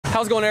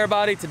How's it going,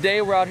 everybody?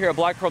 Today we're out here at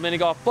Black Pearl Mini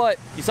Golf, but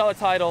you saw the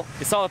title,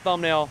 you saw the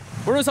thumbnail.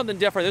 We're doing something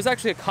different. There's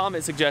actually a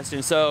comment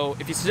suggestion, so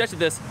if you suggested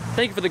this,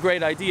 thank you for the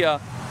great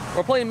idea.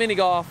 We're playing mini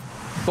golf,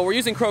 but we're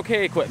using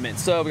croquet equipment.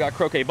 So we got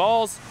croquet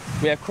balls,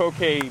 we have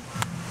croquet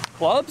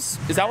clubs.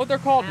 Is that what they're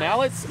called?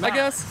 Mallets, I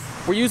guess?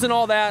 We're using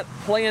all that,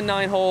 playing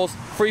 9 holes,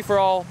 free for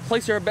all.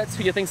 Place your bets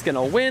who you think's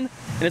gonna win.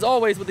 And as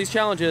always with these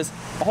challenges,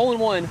 a hole in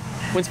one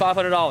wins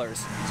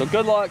 $500. So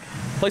good luck,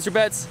 place your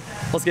bets.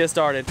 Let's get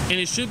started. And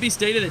it should be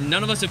stated that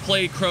none of us have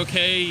played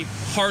croquet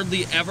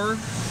hardly ever,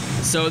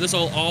 so this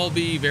will all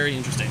be very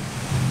interesting.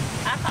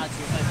 I thought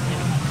you were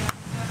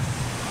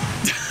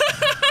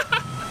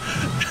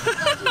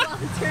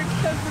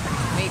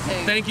Me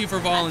too. Thank you for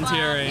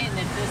volunteering. That's why I'm hitting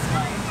it this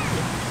way.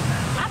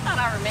 I thought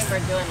I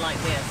remembered doing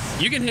like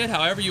this. You can hit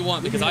however you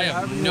want because I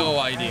have no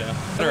idea.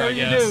 Whatever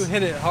you do,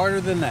 hit it harder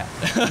than that.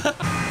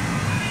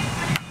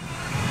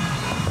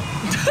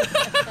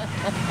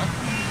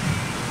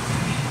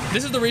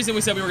 This is the reason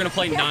we said we were going to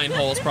play 9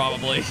 holes,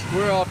 probably.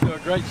 We're off to a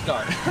great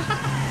start. All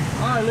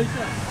right, Lisa. You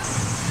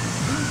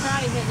can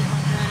try hitting it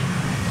like that.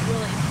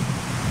 Really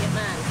get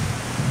mine.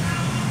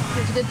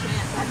 There's a good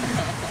chance.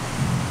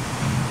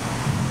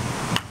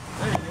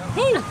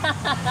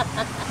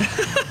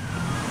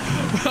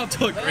 We're off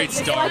to a great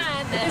start.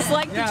 It's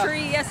like the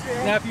tree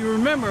yesterday. Now, if you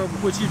remember,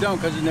 which you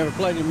don't because you never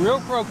played in real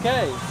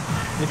croquet,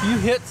 if you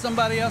hit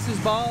somebody else's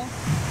ball,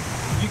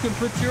 you can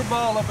put your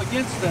ball up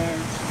against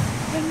theirs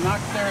and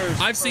knock theirs.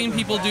 I've seen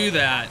people do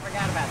that. I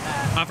forgot about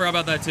that. I forgot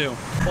about that too.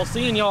 Well,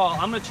 seeing y'all,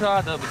 I'm gonna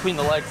try the between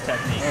the legs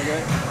technique.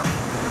 Okay.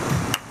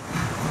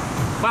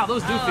 Wow,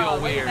 those do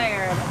feel weird.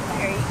 There you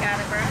got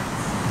it, bro.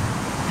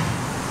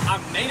 I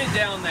made it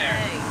down there.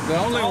 Hey. The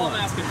only That's all one.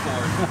 I'm asking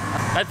for.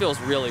 That feels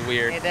really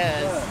weird. It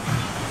does.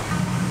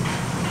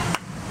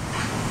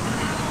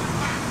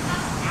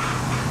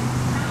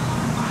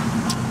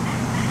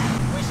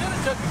 We should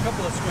have took a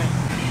couple of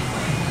swings.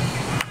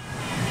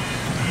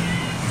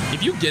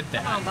 If you get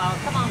that. Come on, ball.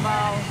 Come on,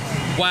 ball.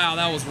 Wow,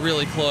 that was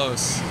really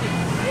close.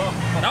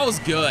 That was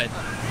good.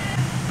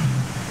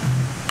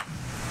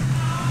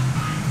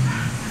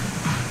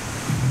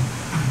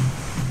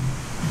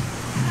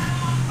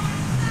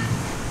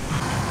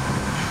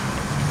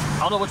 I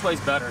don't know which way's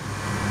better.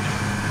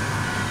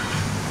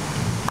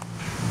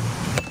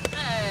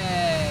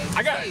 Hey.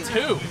 I got a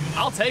 2.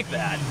 I'll take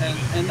that.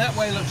 And that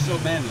way looks so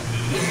manly.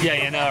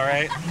 Yeah, you know,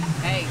 right?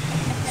 Hey,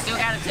 still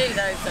got a 2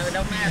 though, so it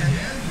don't matter.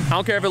 I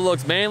don't care if it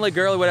looks manly,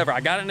 girly, whatever.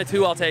 I got it in a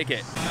 2, I'll take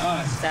it. All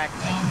right.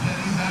 Exactly. I'm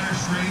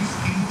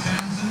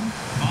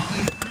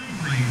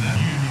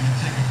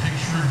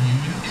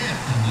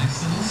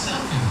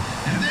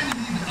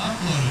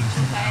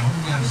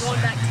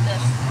going back to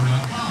this.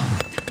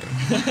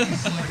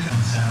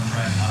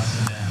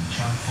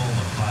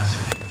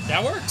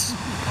 That works. 3.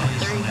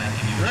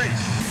 Great.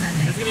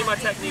 This is gonna be my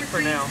technique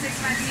for now.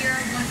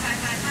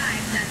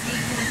 650-1555. That's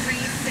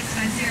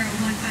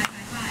 843-650-1555.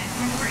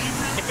 For more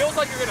info. It feels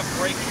like you're gonna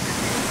break it.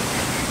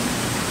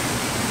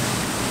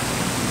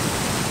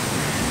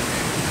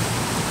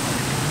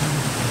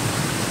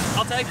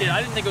 I'll take it.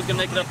 I didn't think it was gonna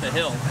make it up the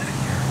hill.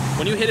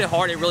 When you hit it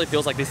hard, it really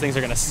feels like these things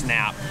are gonna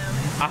snap.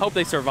 I hope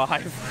they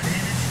survive.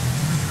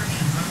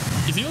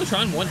 Is he really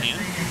trying one hand?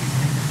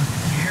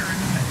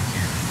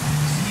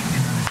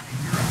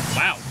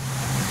 Wow.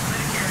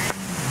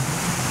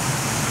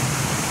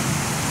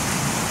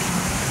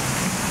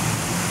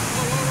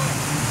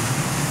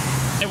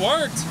 It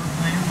worked.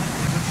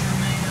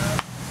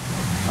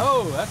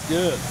 Oh, that's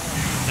good.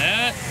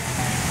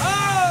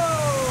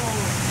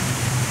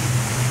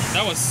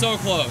 That was so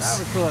close. That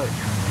was close.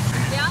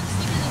 Yeah, I'm just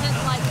gonna hit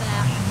like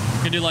that.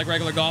 You can do like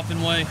regular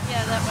golfing way.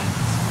 Yeah, that way.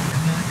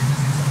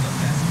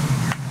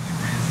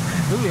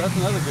 Ooh, that's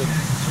another good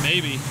one.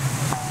 Maybe.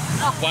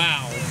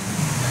 Wow.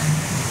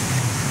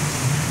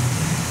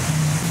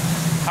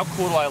 How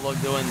cool do I look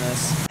doing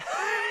this?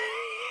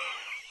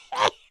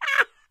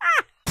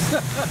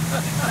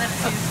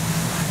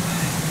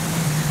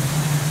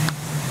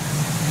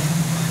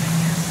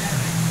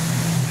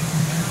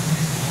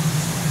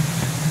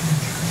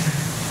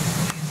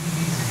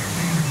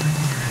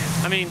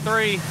 I mean,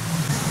 3.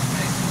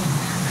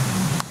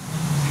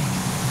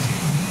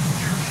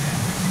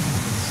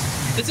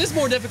 This is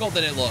more difficult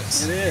than it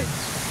looks. It is.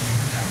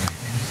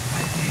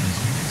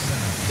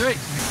 3.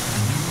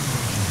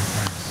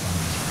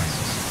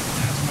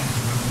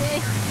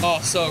 Oh,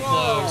 so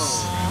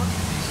close.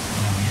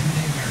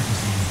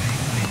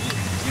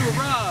 You were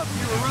robbed.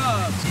 You were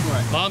robbed.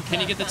 Right. Mom,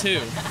 can you get the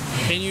 2?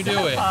 Can you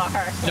do it?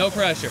 No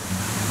pressure.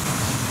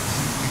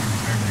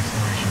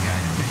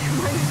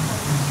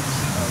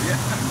 Oh, yeah.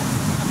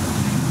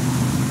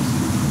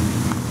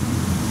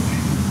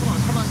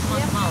 Come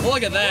on.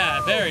 Look at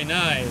that. Very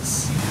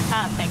nice.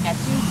 I think I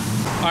you.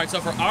 All right,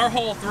 so for our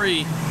hole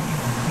 3,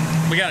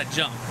 we got to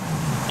jump.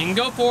 You can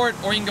go for it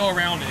or you can go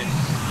around it.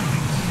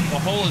 The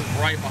hole is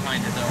right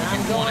behind it, though.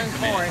 I'm going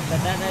for it, but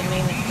that doesn't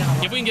mean it's gonna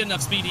work. If we can get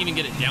enough speed to even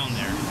get it down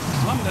there.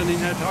 Mom doesn't even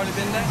have to hardly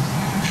been there.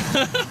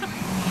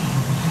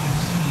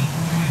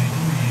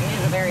 It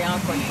is a very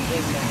awkward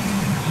position.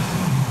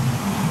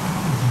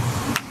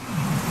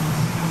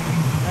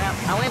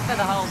 to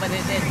the hole, but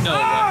it didn't. No.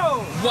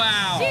 Oh!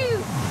 Wow.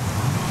 Shoot!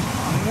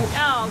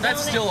 Oh,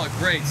 That's still a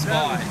great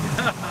spot. I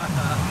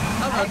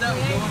thought that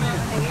was going in.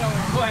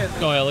 Go ahead.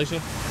 Go ahead,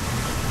 Alicia.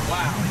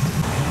 Wow.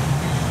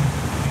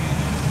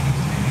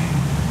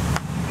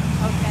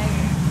 Okay.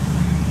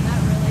 Not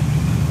really.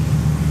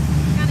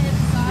 Kind of hit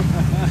the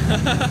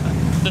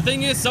side. The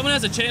thing is, someone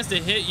has a chance to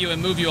hit you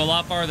and move you a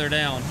lot farther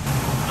down.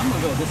 I'm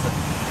gonna go this way.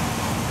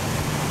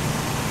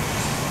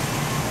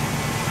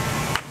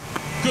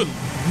 Good.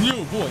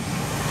 No, boy.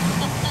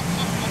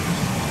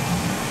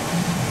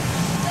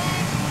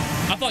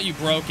 I thought you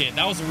broke it.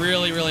 That was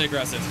really, really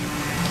aggressive.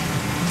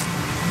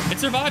 It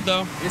survived,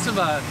 though. It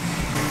survived.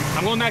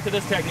 I'm going back to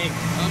this technique.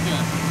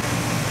 Okay.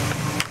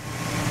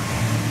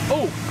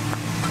 Oh!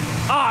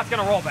 Ah, it's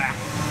gonna roll back.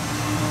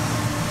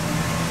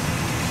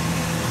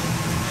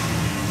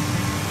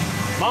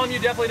 Mom, you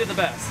definitely did the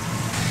best.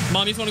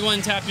 Mom, you just want to go ahead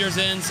and tap yours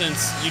in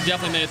since you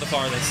definitely made it the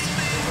farthest.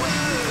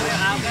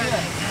 I'll go.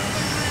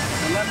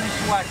 And let me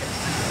swack it.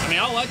 I mean,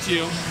 I'll let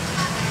you.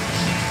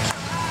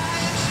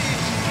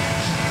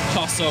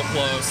 Oh, so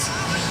close.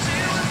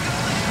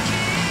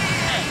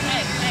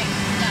 Hey,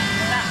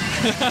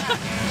 stop.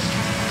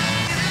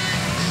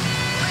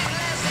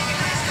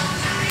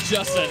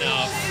 Just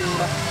enough.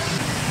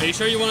 Are you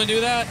sure you want to do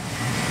that?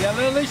 Yeah,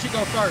 let Alicia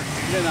go first.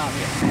 Then I'll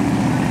hit.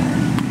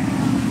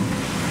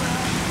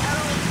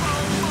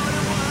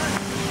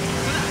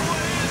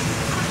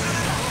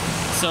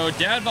 So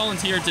Dad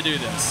volunteered to do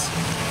this.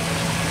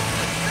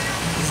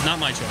 This is not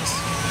my choice.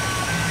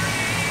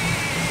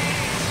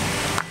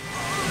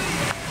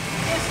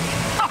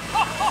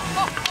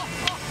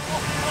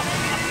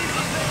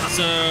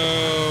 So,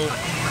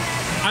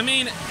 I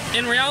mean,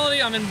 in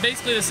reality, I'm in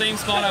basically the same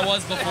spot I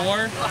was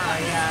before.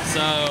 So,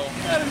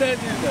 How did that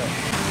do that?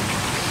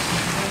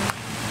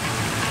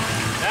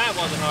 that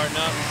wasn't hard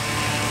enough.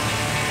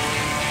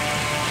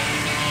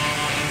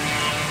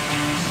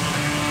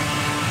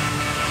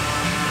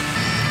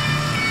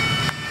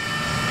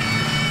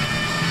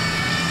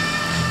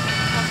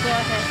 Go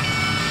ahead.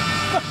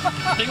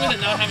 The thing with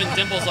it not having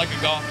dimples like a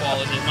golf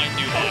ball is it might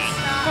do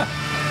that.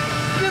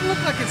 It didn't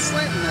look like it's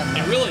slanting that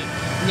It much. really,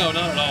 no,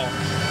 not at all.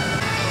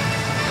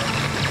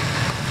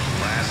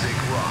 Classic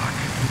rock.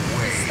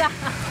 Wave. Stop.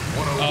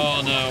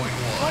 Oh no.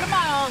 What am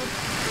I on?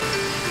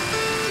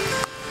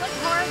 Click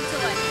hard to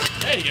it.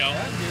 There you go.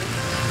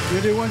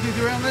 You do 1, 2,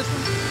 3 on this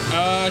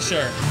one?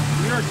 Sure.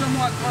 You're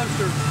somewhat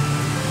closer.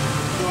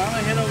 So I'm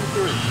gonna hit over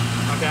 3.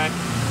 Okay. 1,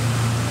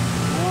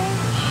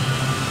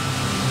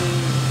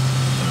 2.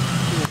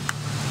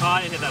 Oh,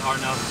 I didn't hit that hard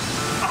enough.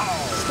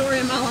 Story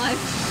of my life.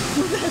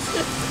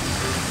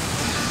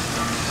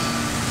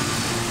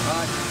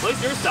 At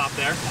least yours stopped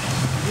there.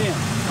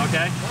 Yeah.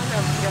 Okay.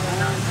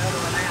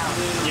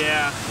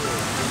 Yeah.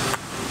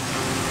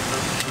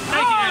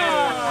 Thank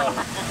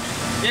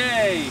you.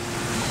 Yay.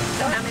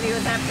 So how many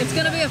was that? It's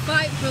gonna be a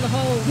fight for the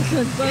hole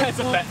because both. Yeah, it's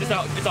a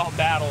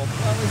battle.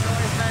 What was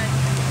yours saying?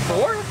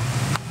 4?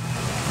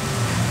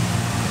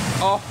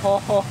 Oh.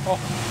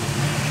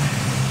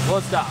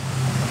 Well, stop.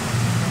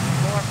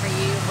 4 for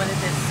you. What is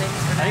it? 6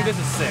 for that? I think this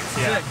is 6.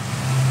 Yeah. 6.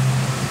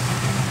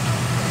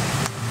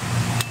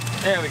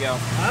 There we go.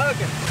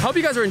 Okay. Hope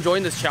you guys are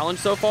enjoying this challenge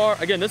so far.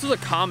 Again, this was a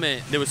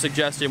comment that was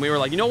suggested. We were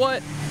like, you know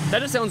what? That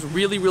just sounds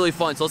really, really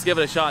fun. So let's give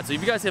it a shot. So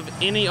if you guys have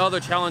any other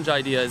challenge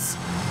ideas,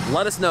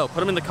 let us know.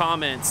 Put them in the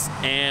comments,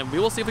 and we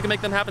will see if we can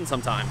make them happen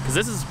sometime. Because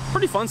this is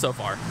pretty fun so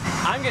far.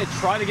 I'm gonna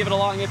try to give it a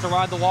lot and get to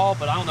ride the wall,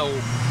 but I don't know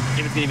if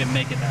it's gonna even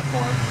make it that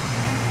far.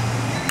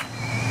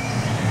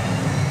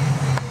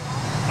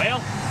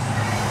 Well,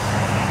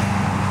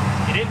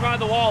 you didn't ride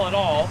the wall at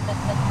all.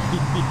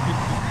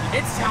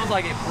 It sounds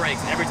like it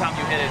breaks every time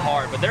you hit it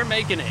hard, but they're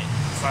making it,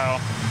 so.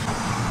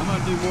 I'm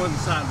gonna do more than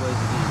sideways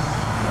again.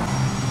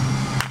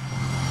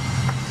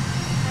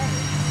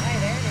 Hey,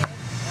 there it is.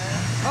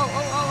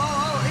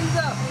 Oh, ease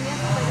up.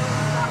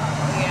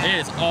 It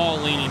is all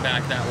leaning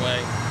back that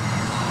way.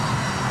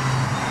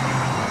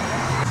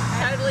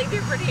 Totally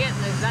different hit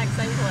in the exact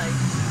same place.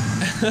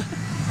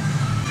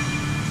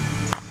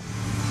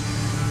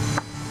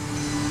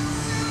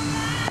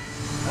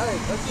 Hey,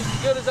 that's just as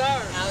good as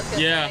ours. I was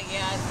gonna Yeah. say,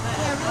 yeah,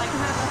 it's like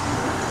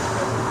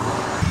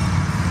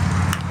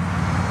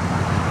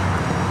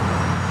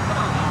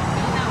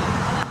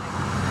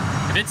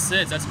If it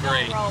sits, that's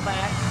great. don't roll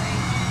back.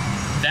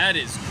 That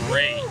is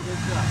great.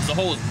 The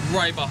hole is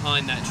right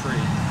behind that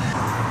tree.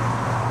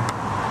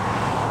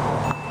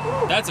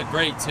 That's a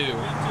great 2.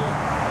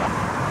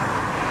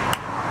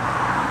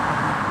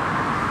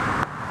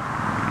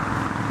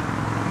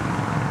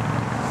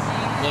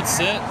 Let's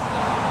sit.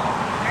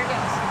 There it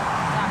goes.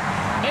 Stop.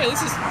 Hey, at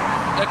least it's...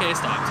 Okay, it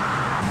stopped.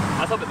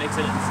 Let's hope it makes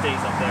it and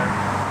stays up there.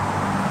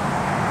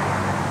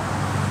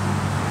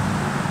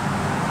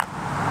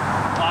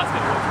 Oh, that's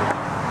gonna work.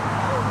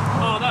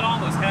 Oh, that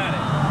almost had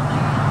it.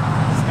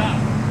 Stop.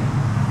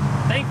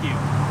 Thank you.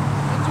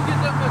 How'd you get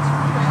that much?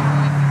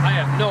 I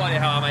have no idea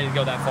how I might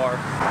go that far.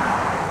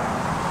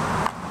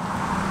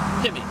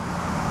 Hit me.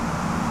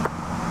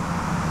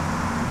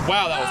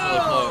 Wow, that was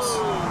really close.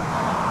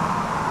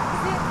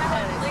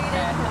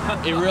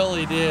 It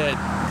really did.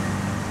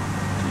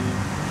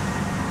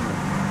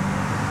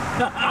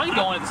 I ain't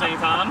going at the same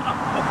time.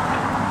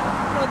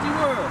 What you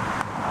were?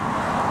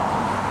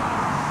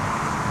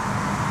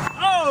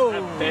 Oh! I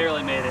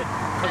barely made it.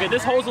 Okay,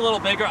 this hole's a little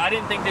bigger. I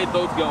didn't think they'd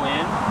both go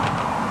in.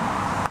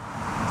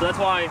 So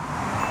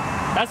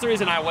that's the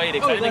reason I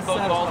waited, because I didn't think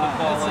both balls would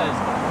fall in.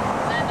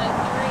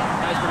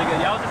 That's pretty good.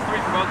 Yeah, it was just 3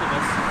 for both of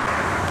us.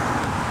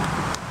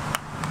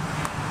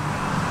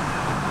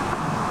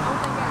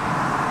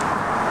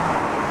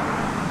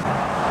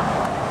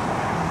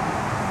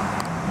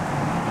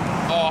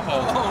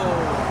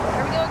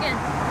 Here we go again.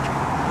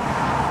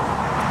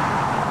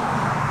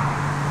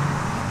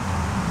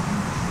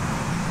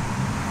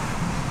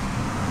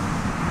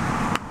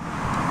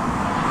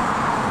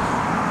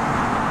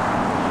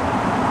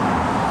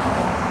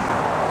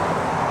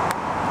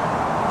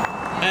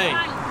 Hey,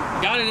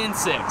 got it in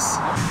 6.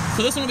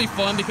 So this one will be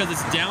fun because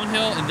it's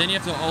downhill and then you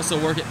have to also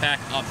work it back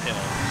uphill.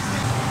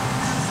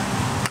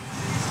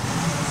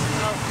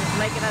 Oh, just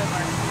make it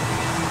over.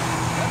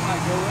 That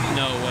might go in.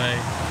 No way.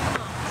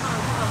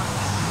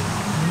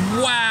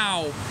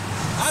 Wow!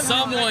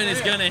 Someone is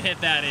gonna hit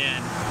that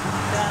in.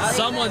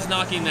 Someone's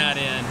knocking that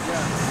in.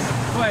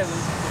 Yeah. Wait, Liz.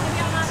 Maybe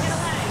I'll knock it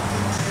away.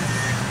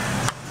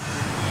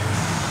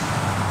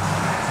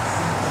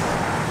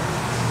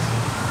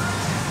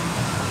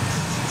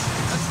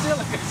 That's still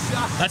a good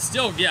shot. That's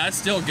still, yeah, that's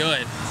still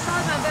good.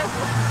 Probably my best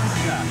one.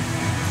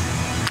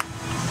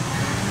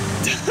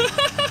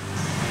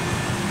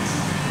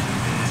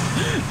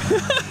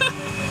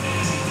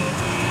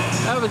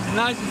 That was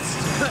nice and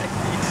straight.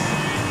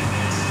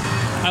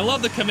 I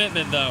love the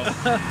commitment though.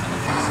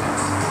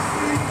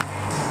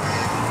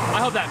 I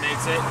hope that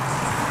makes it.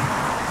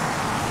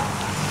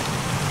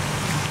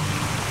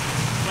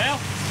 Well,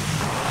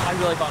 I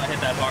really thought I hit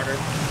that harder.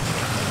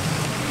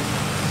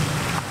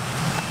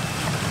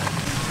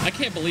 I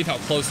can't believe how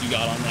close you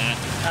got on that.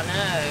 I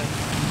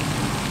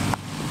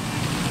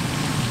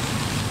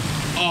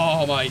know.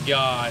 Oh my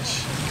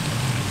gosh.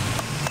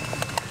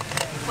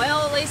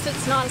 Well, at least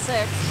it's not a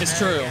 6. It's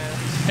true.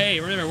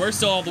 Hey, remember, we're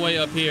still all the way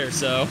up here,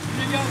 so.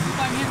 Maybe I'll see if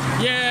I can hit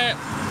you. Yeah,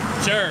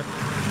 sure.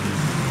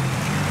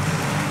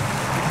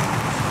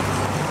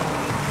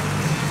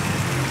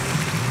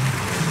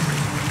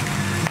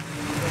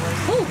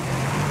 Whew.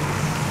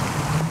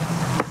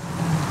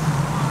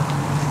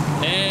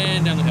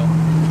 And down the hill. A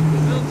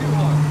little too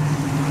hard.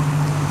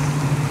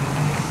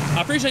 I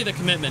appreciate the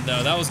commitment,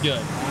 though. That was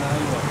good.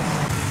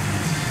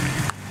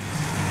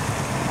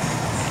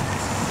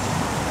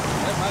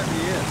 That might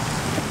be it.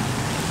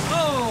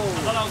 Oh!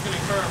 I thought I was going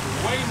to curve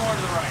way more to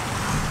the right.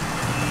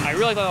 I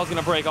really thought I was going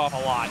to break off a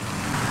lot.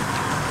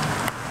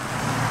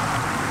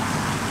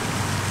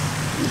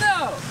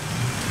 No!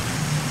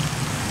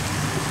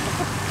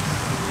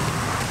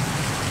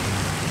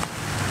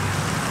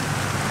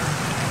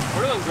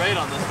 We're doing great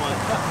on this one.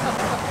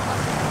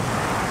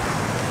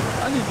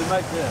 I need to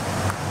make this.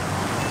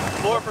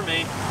 4 for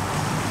me.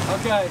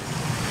 Okay.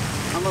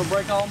 I'm going to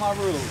break all my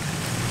rules.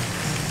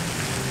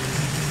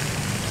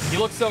 You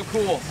look so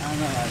cool. I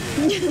know I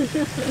do.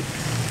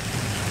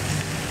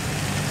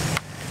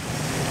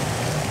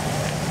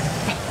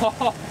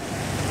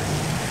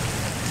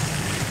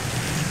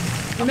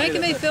 You're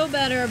making me feel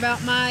better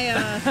about my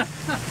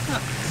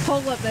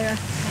hole up there.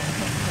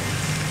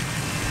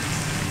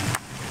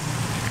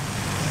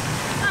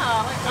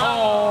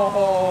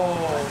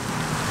 Oh,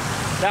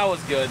 that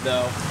was good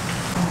though.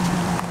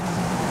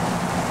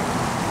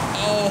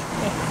 Oh,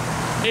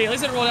 hey, at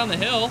least I didn't roll down the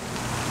hill.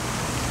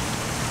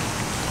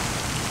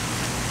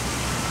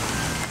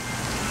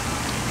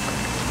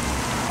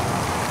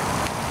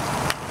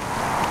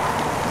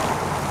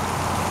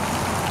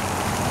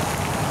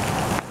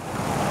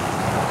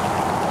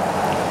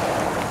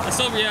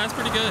 Yeah, that's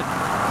pretty good.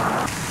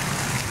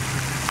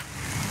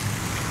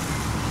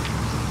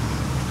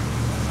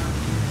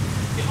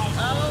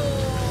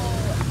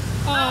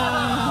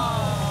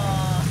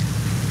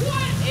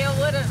 It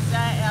would have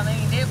died. I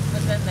mean, it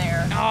was in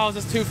there. Oh, it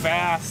was just too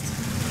fast.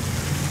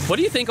 What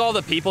do you think all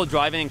the people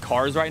driving in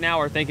cars right now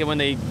are thinking when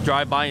they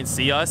drive by and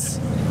see us?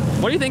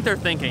 What do you think they're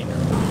thinking?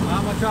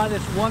 I'm going to try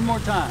this one more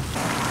time.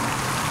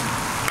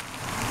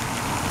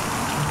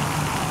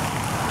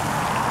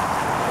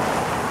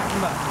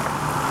 Come back.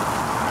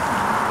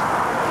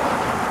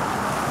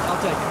 I'll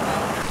take it.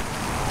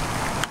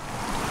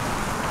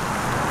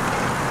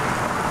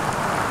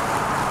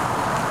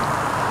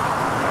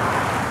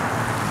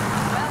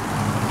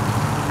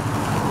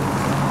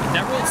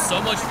 That rolled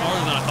so much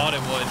farther than I thought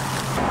it would.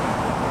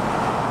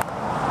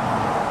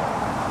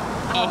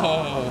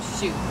 Oh,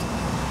 shoot.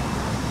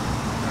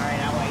 All right,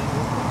 I'll wait.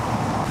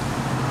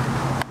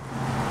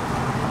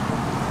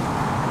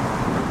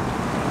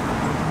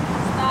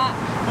 Stop.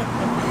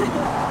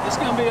 It's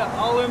going to be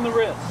all in the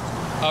wrist.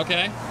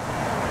 okay.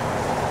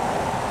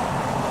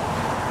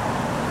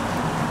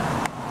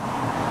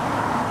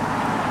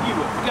 You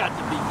have got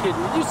to be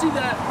kidding. Did you see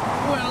that?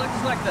 Well, it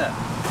looks like that.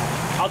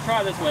 I'll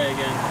try this way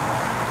again.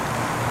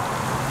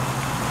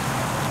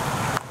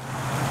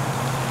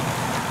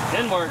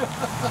 Didn't work.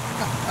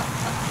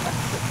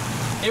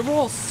 It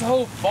rolls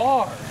so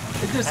far.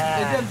 It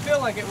doesn't feel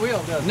like it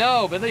will, does it?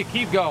 No, but they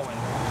keep going.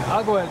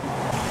 I'll go ahead.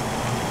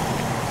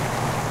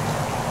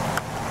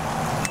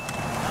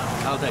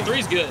 I'll take it.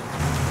 3's good.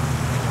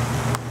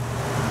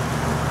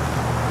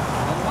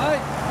 All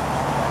right.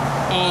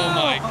 Oh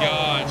my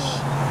gosh.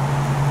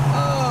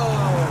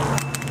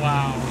 Oh.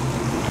 Wow.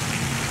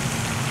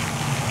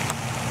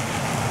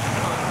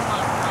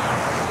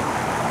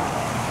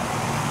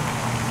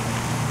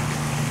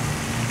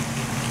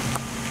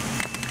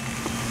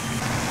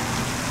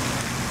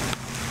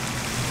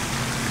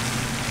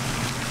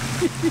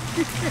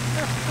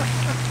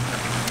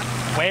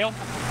 Whale?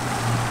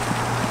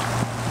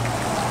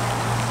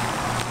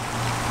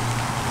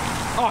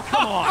 Oh,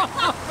 come on.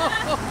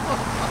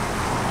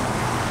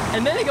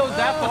 And then it goes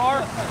that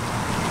far?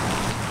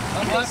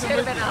 I'm It laughing should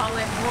have with been you. all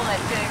in one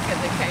too,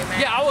 because it came out.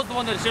 Yeah, I was the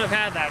one that should have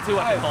had that too,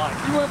 I feel like.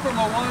 You went from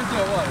a 1 to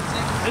a what?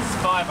 6? This is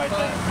 5, I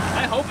think.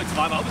 I hope it's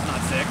 5. I hope it's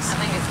not 6. I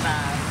think it's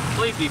 5.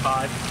 Please be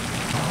 5.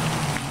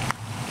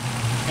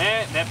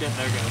 Eh, there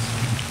it goes.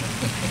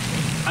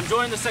 I'm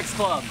joining the 6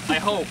 club. I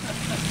hope.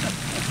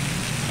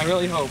 I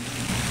really hope.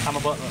 I'm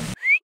a butler.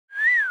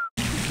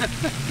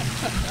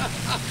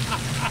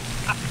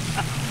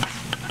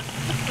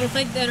 I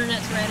think the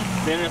internet's ready.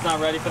 The internet's not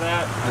ready for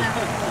that?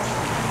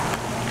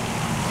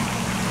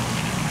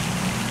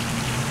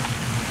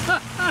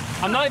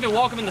 I'm not even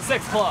welcome in the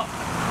 6 club.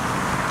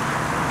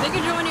 You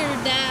can join your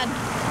dad.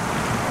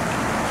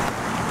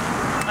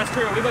 That's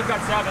true. We both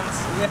got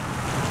 7s. Yeah.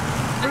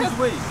 Who's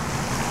we?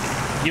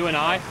 You and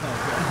I?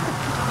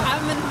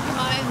 I'm in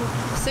my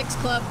 6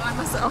 club by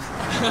myself.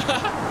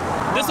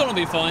 This one will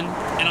be fun,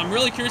 and I'm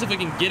really curious if we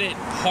can get it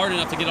hard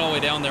enough to get all the way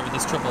down there with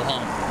this triple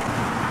hump.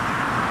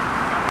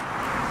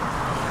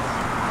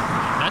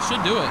 That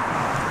should do it.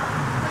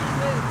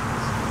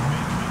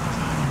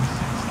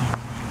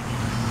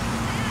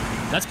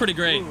 That's pretty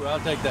great. Ooh, I'll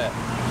take that.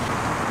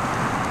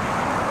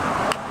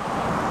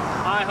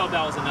 I hope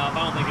that was enough.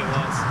 I don't think it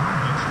was.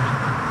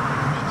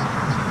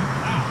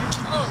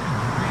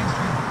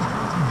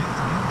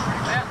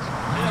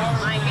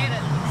 Might hit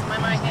it.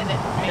 Somebody might hit it.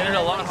 Hit it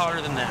a lot harder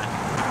than that.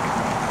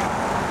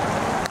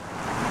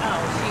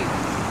 Oh, shoot.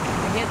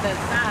 We hit the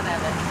side of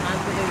it. Might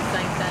as well do the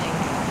same thing.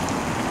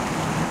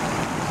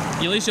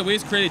 Alicia, we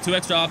just created 2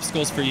 extra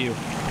obstacles for you.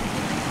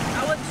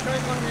 I wasn't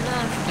struggling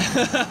enough.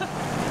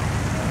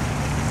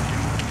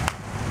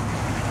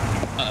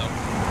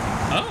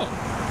 Oh.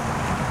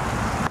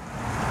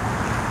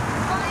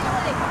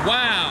 Finally!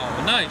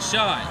 Wow, nice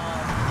shot.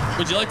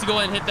 Would you like to go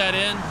ahead and hit that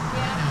in?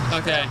 Yeah.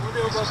 Okay. We'll do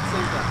it both at the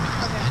same time.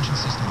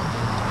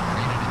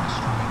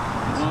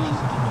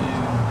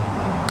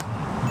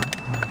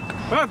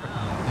 Perfect.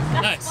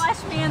 That Nice.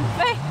 splashed me in the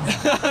face.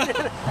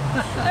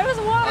 There was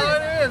water. Oh,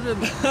 it is,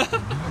 isn't it?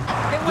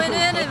 It went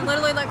in and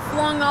literally like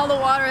flung all the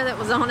water that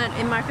was on it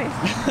in my face.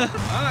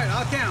 All right,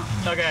 I'll count.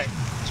 Okay.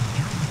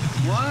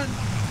 1,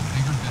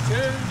 2,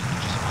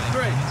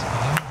 3.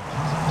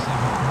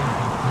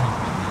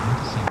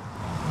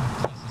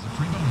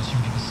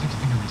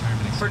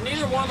 For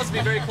neither one of us to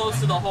be very close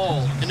to the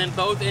hole, and then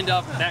both end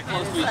up that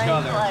close to each Same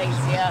other. place,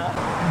 yeah.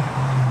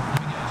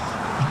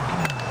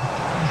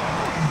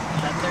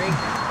 That 3?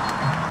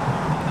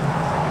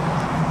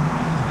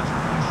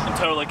 I'm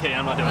totally kidding.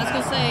 I'm not doing I was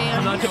that. gonna say,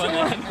 I'm not doing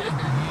that.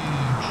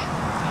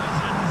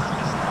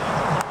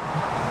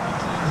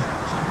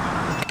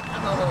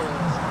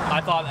 I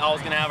thought I was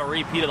going to have a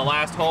repeat of the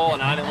last hole,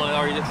 and I didn't want to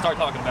already start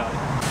talking about it.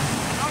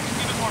 I can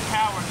give it more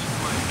power this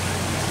way.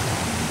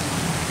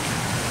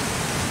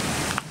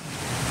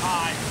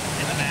 High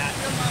in the mat.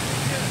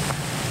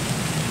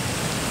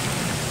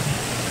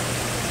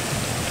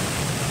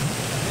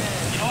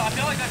 You know, I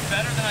feel like that's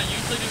better than I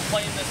usually do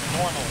playing this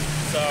normally.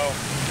 So,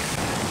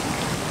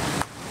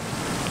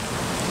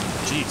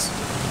 jeez.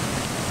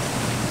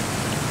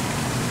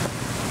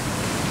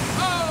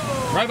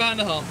 Oh! Right behind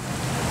the hump.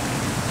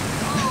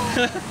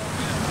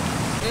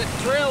 It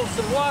trails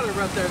some water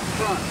right there at the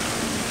front.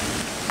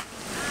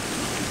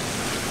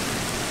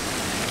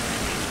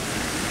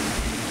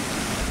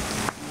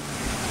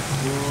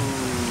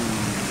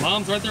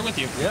 Mom's right there with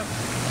you. Yep.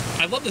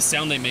 I love the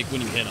sound they make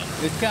when you hit them.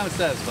 It's kind of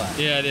satisfying.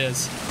 Yeah, it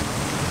is.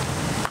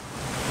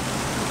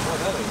 Oh,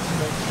 that is a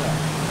great shot.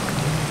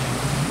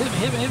 Hit me,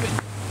 hit me, hit me.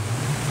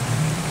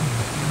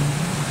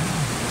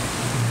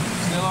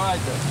 Still all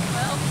right, though.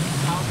 well,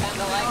 all kind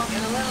of like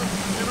in a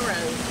little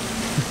road.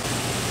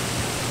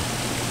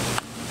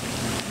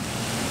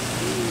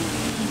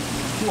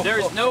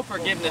 There's no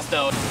forgiveness,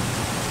 though.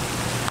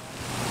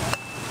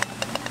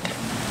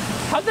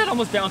 How'd that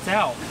almost bounce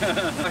out?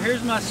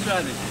 Here's my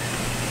strategy.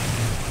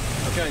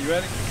 Okay, you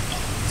ready?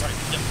 Sorry.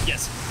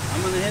 Yes.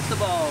 I'm going to hit the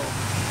ball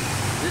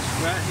this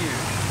right here.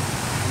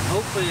 And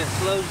hopefully it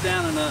slows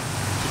down enough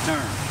to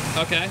turn.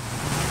 Okay.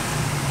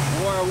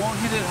 Or I won't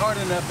hit it hard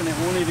enough and it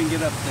won't even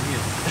get up the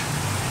hill.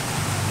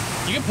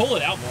 You can pull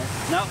it out more.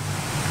 No.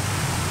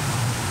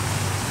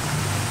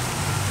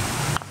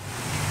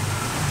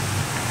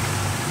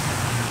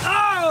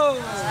 Oh!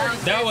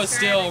 That was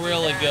still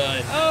really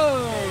good.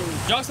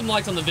 Oh! Drop some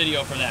likes on the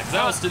video for that,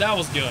 because that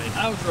was good.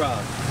 I was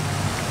robbed.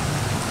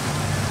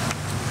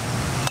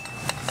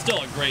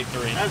 Still a great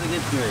 3. That's a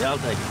good 3. I'll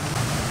take it.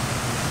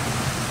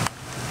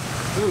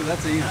 Ooh,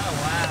 that's a. Oh,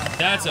 wow.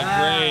 That's a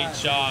great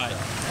shot.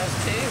 That was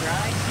 2,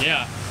 right?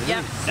 Yeah.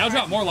 Yep. Now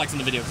drop more likes on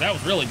the video, because that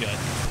was really good.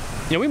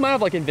 Yeah, we might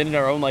have like invented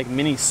our own like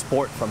mini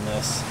sport from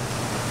this.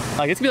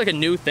 Like it's gonna be like a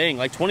new thing.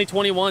 Like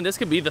 2021, this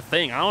could be the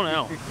thing. I don't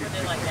know.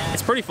 Like that.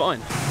 It's pretty fun.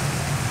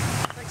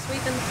 It's like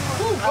sweeping the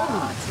floor.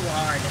 Oh, too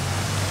hard.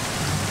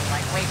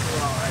 Like way too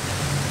hard.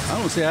 I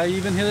don't see how you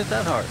even hit it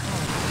that hard.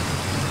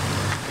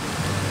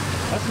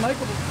 That's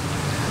makeable.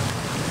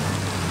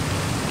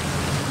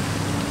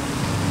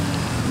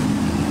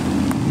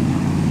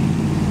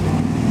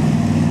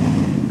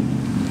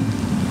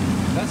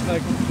 That's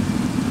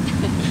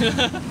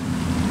makeable.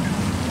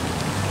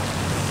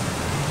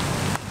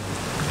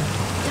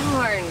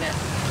 Darn.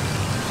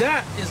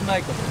 That is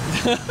makeable.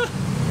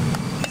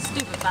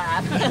 Stupid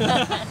 5.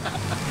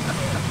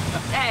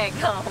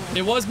 Daggone.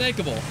 It was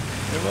makeable.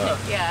 It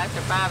was. Yeah,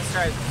 after 5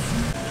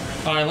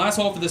 strokes. All right, last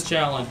hole for this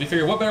challenge. We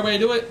figured what better way to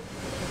do it?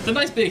 It's a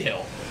nice big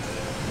hill.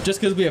 Just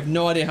because we have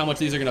no idea how much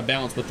these are gonna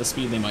bounce with the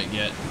speed they might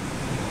get.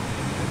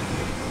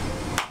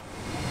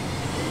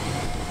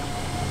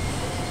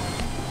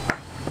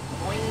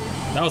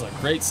 Boing. That was a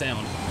great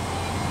sound.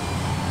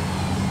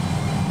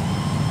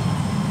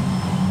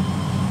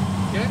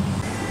 Okay.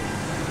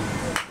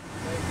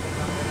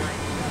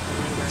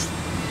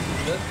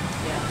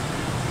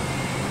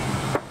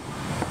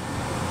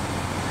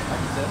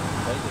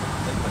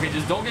 Okay,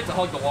 just don't get to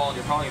hug the wall and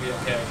you're probably gonna be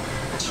okay.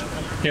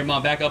 Here,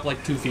 Mom, back up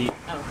like 2 feet.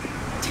 Oh.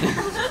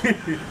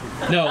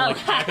 No, Oh,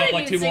 like back up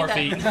like 2 more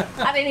feet.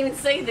 I didn't even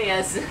see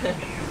this.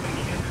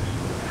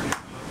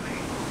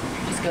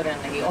 Just go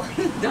down the hill.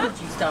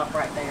 Don't you stop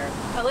right there.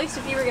 At least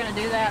if you were going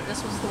to do that,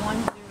 this was the one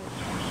to do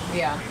it.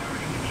 Yeah.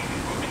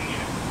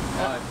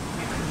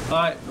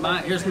 All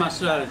right, here's my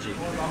strategy.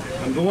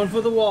 I'm going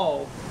for the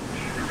wall,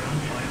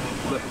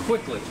 but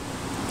quickly.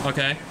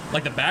 Okay,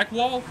 like the back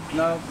wall?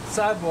 No,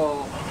 side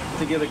wall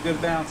to get a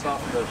good bounce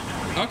off of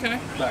the Okay.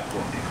 back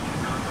wall.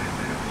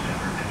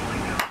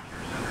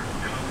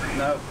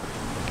 No.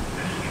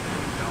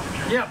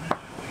 Yep.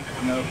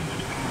 No.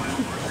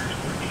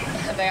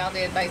 They all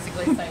did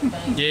basically the same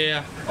thing.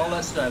 Yeah. All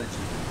that strategy.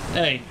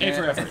 Hey, A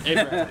for effort. A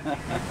for effort.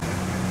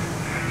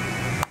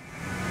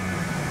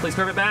 Please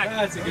curve it back.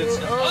 That's a good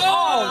shot.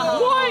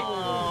 Oh,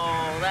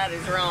 Oh, that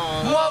is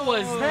wrong. what? What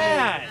was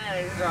that? That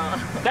is wrong.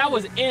 That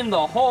was in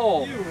the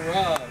hole. You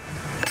robbed.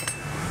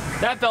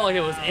 That felt like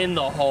it was in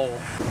the hole.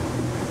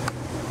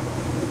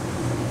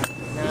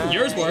 Nice.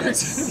 Yours worked.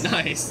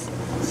 Nice.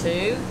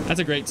 2. That's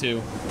a great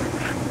 2.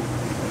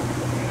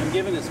 I'm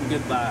giving it some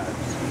good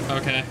vibes.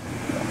 Okay.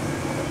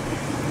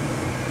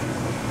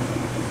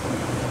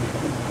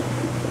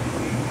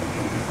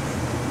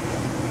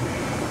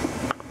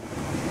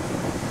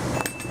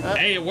 Oh,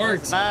 Hey, it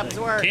worked. Vibes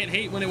work. Can't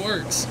hate when it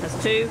works.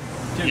 That's 2.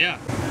 Yeah,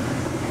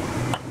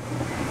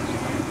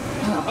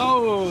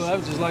 Oh, that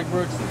was just like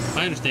Brooks's.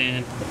 I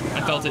understand.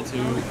 I felt it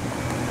too.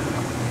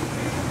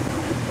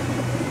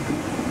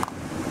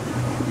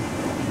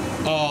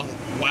 Oh,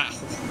 wow.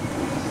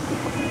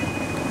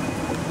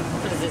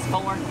 What is this,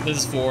 4? This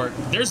is 4.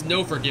 There's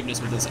no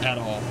forgiveness with this at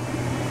all.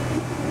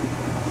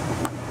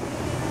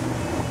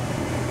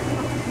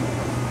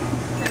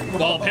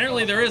 Well,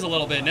 apparently there is a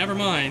little bit. Never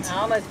mind.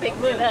 I almost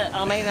picked it up.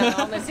 I mean, I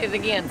almost hit it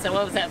again. So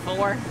what was that,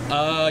 4?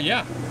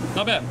 Yeah,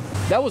 not bad.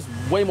 That was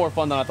way more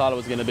fun than I thought it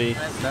was going to be.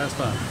 That's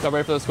fun. Y'all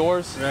ready for the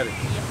scores? Ready.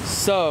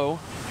 So,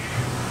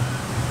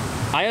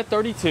 I had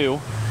 32.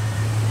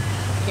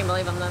 Can't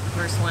believe I'm not the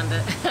first one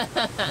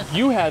to.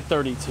 You had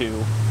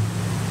 32.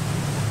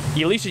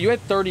 Alicia, you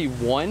had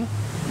 31.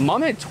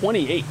 Mom had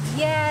 28.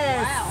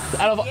 Yes.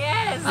 Out of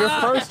Yes. your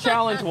first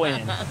challenge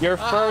win. Your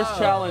first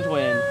challenge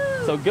win.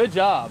 So good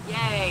job.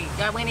 Yay.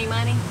 Did I win any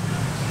money?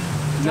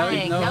 No,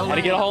 Dang, no. no Had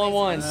to get a hole in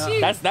one.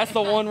 Shoot. That's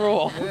the one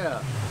rule.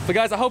 Yeah. But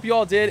guys, I hope you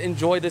all did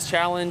enjoy this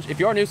challenge. If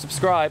you are new,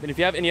 subscribe. And if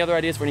you have any other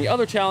ideas for any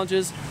other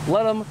challenges,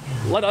 let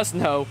us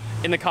know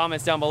in the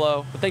comments down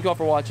below. But thank you all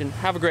for watching.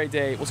 Have a great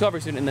day. We'll see you all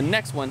very soon in the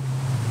next one.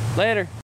 Later.